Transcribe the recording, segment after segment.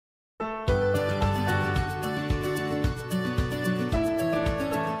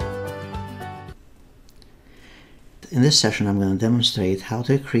in this session I'm going to demonstrate how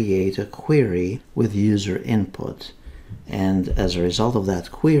to create a query with user input. And as a result of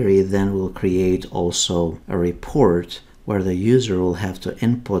that query, then we'll create also a report where the user will have to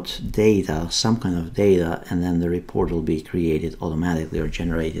input data, some kind of data, and then the report will be created automatically or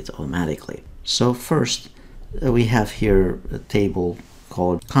generated automatically. So first, we have here a table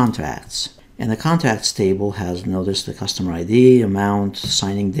called contracts. And the contracts table has, notice, the customer ID, amount,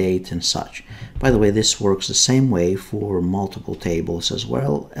 signing date, and such. By the way, this works the same way for multiple tables as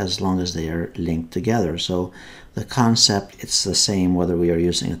well, as long as they are linked together. So the concept, it's the same whether we are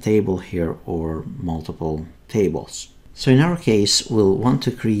using a table here or multiple tables. So in our case, we'll want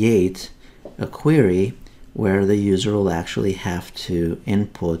to create a query where the user will actually have to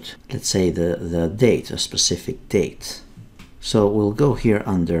input, let's say, the date, a specific date. So we'll go here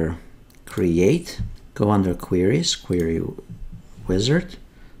under Create, go under Queries, Query Wizard,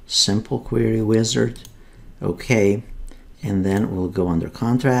 Simple Query Wizard, OK, and then we'll go under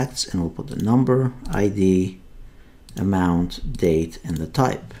Contracts and we'll put the number, ID, amount, date, and the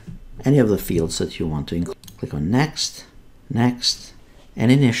type. Any of the fields that you want to include. Click on Next, Next,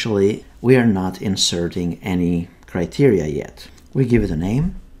 and initially we are not inserting any criteria yet. We give it a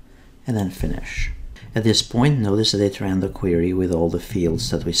name and then Finish. At this point, notice that it ran the query with all the fields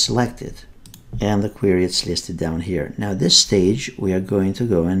that we selected. And the query is listed down here. Now at this stage, we are going to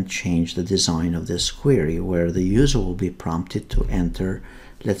go and change the design of this query where the user will be prompted to enter,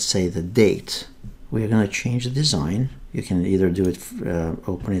 let's say, the date. We are going to change the design. You can either do it,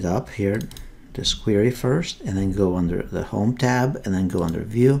 open it up here, this query first, and then go under the Home tab, and then go under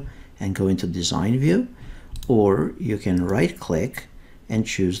View, and go into Design View. Or you can right-click and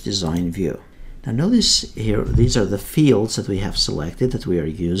choose Design View. Now notice here, these are the fields that we have selected that we are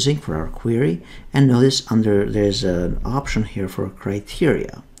using for our query. And notice there's an option here for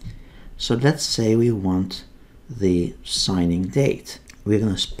criteria. So let's say we want the signing date. We're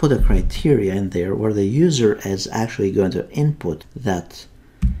going to put a criteria in there where the user is actually going to input that.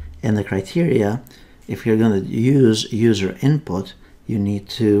 And the criteria, if you're going to use user input, you need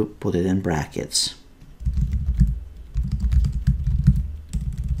to put it in brackets.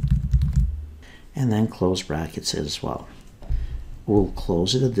 And then close brackets as well. We'll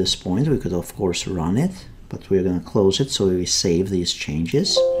close it at this point. We could of course run it, but we're going to close it so we save these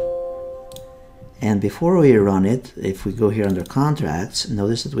changes. And before we run it, if we go here under Contracts,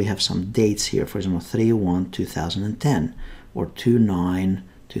 notice that we have some dates here. For example, 3/1/2010, or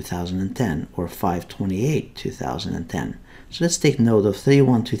 2/9/2010, or 5/28/2010. So let's take note of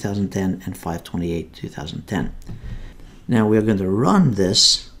 3/1/2010 and 5/28/2010. Now we're going to run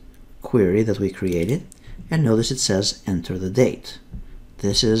this query that we created, and notice it says enter the date.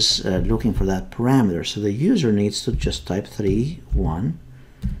 This is looking for that parameter, so the user needs to just type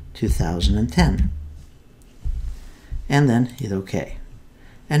 3/1/2010 and then hit OK.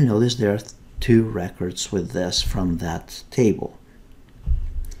 And notice there are two records with this from that table.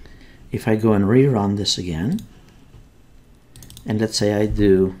 If I go and rerun this again, and let's say I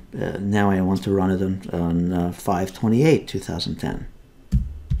do, now I want to run it on 5/28/2010.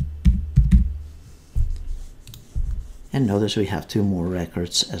 And notice we have two more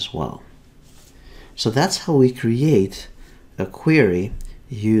records as well. So that's how we create a query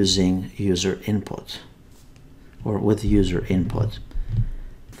using user input, or with user input.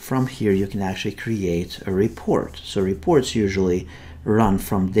 From here you can actually create a report. So reports usually run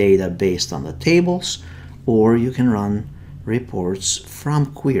from data based on the tables, or you can run reports from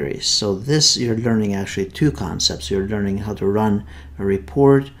queries. So this, you're learning actually two concepts. You're learning how to run a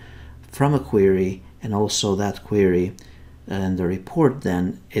report from a query, and also that query and the report,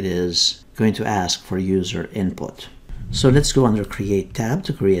 then it is going to ask for user input. So let's go under Create tab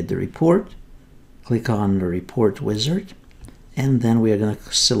to create the report. Click on the Report Wizard, and then we are going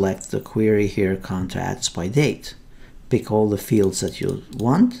to select the query here, Contracts by Date. Pick all the fields that you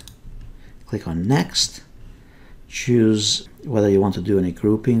want. Click on Next. Choose whether you want to do any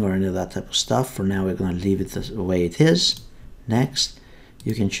grouping or any of that type of stuff. For now, we're going to leave it the way it is. Next.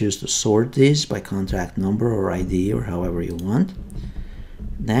 You can choose to sort these by contract number or ID or however you want.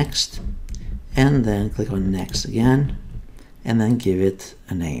 Next, and then click on Next again, and then give it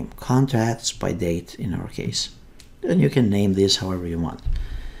a name. Contracts by Date in our case. And you can name these however you want.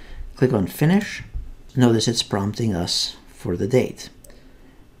 Click on Finish. Notice it's prompting us for the date.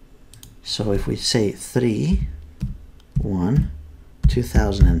 So if we say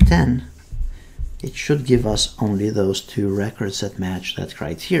 3/1/2010, it should give us only those two records that match that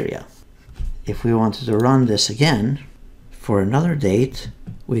criteria. If we wanted to run this again for another date,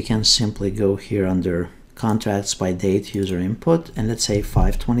 we can simply go here under Contracts by Date, User Input, and let's say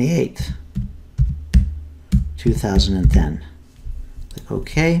 5/28. 2010. Click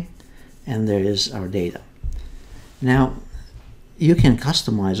OK, and there is our data. Now, you can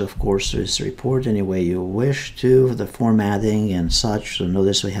customize, of course, this report any way you wish to, the formatting and such. So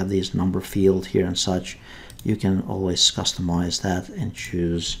notice we have these number field here and such. You can always customize that and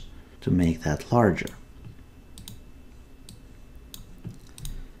choose to make that larger.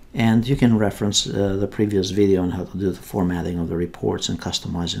 And you can reference the previous video on how to do the formatting of the reports and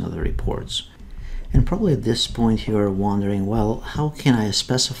customizing of the reports. And probably at this point you are wondering, well, how can I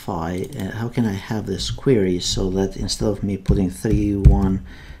specify, how can I have this query so that instead of me putting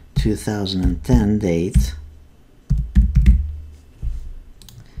 3/1/2010 date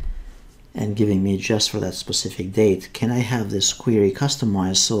and giving me just for that specific date, can I have this query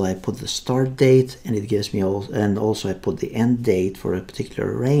customized so I put the start date and it gives me all, and also I put the end date for a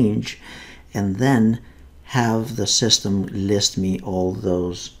particular range, and then have the system list me all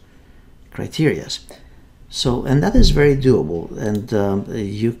those criterias. So, and that is very doable, and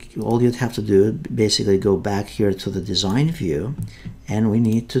all you'd have to do basically go back here to the design view, and we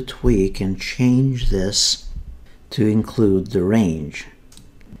need to tweak and change this to include the range.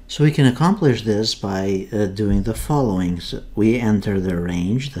 So we can accomplish this by doing the following. So we enter the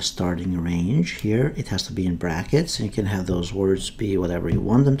range, the starting range here. It has to be in brackets, and you can have those words be whatever you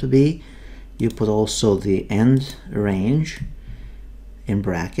want them to be. You put also the end range in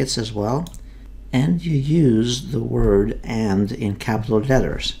brackets as well, and you use the word "and" in capital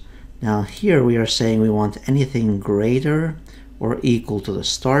letters. Now here we are saying we want anything greater or equal to the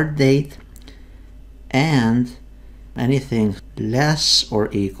start date and anything less or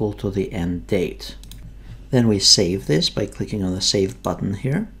equal to the end date. Then we save this by clicking on the Save button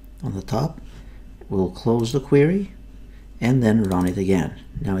here on the top. We'll close the query and then run it again.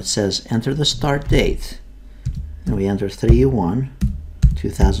 Now it says enter the start date, and we enter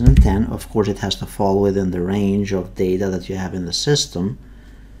 3/1/2010. Of course, it has to fall within the range of data that you have in the system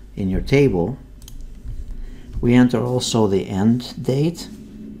in your table. We enter also the end date,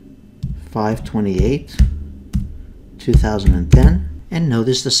 5/28/2010, and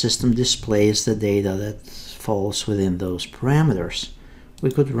notice the system displays the data that falls within those parameters.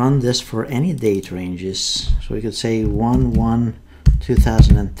 We could run this for any date ranges. So we could say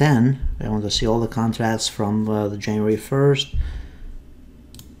 1/1/2010. I want to see all the contracts from the January 1st,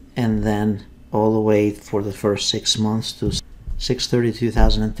 and then all the way for the first 6 months to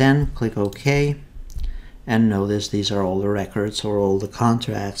 6/30/2010. Click OK, and notice these are all the records or all the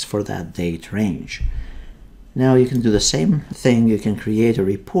contracts for that date range. Now you can do the same thing. You can create a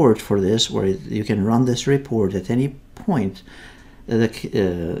report for this, where you can run this report at any point.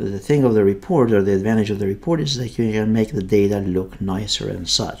 The thing of the report, or the advantage of the report, is that you can make the data look nicer and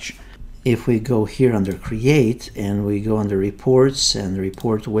such. If we go here under Create, and we go under Reports and the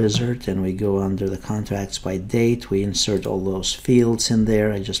Report Wizard, and we go under the Contracts by Date, we insert all those fields in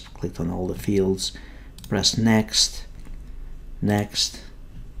there. I just clicked on all the fields, press Next, Next.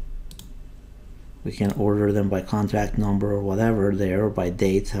 We can order them by contract number or whatever there, or by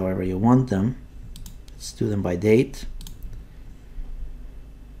date, however you want them. Let's do them by date.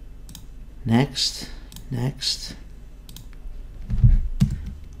 Next, next.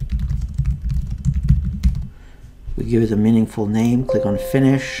 We give it a meaningful name, click on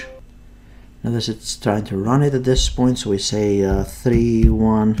Finish. Notice it's trying to run it at this point, so we say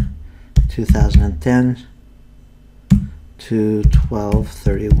 3/1/2010 to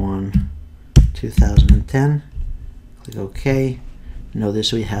 12/31/2010. Click OK.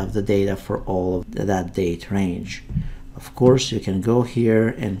 Notice we have the data for all of that date range. Of course, you can go here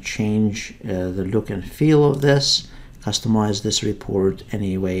and change the look and feel of this, customize this report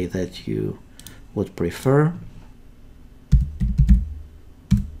any way that you would prefer.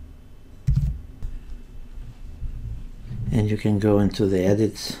 And you can go into the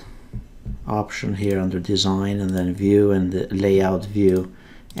Edit option here under Design, and then View and the Layout view,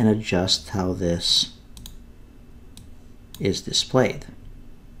 and adjust how this is displayed.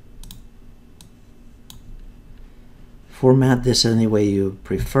 Format this any way you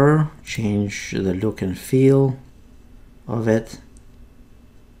prefer, change the look and feel of it.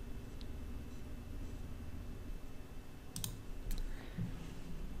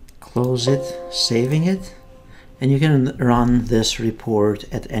 Close it, saving it, and you can run this report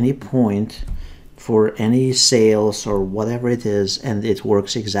at any point for any sales or whatever it is, and it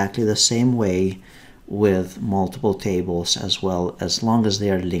works exactly the same way with multiple tables as well, as long as they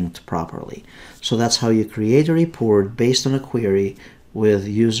are linked properly. So that's how you create a report based on a query with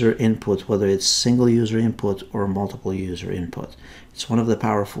user input, whether it's single user input or multiple user input. It's one of the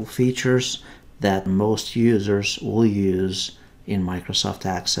powerful features that most users will use in Microsoft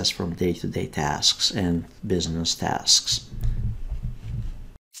Access from day-to-day tasks and business tasks.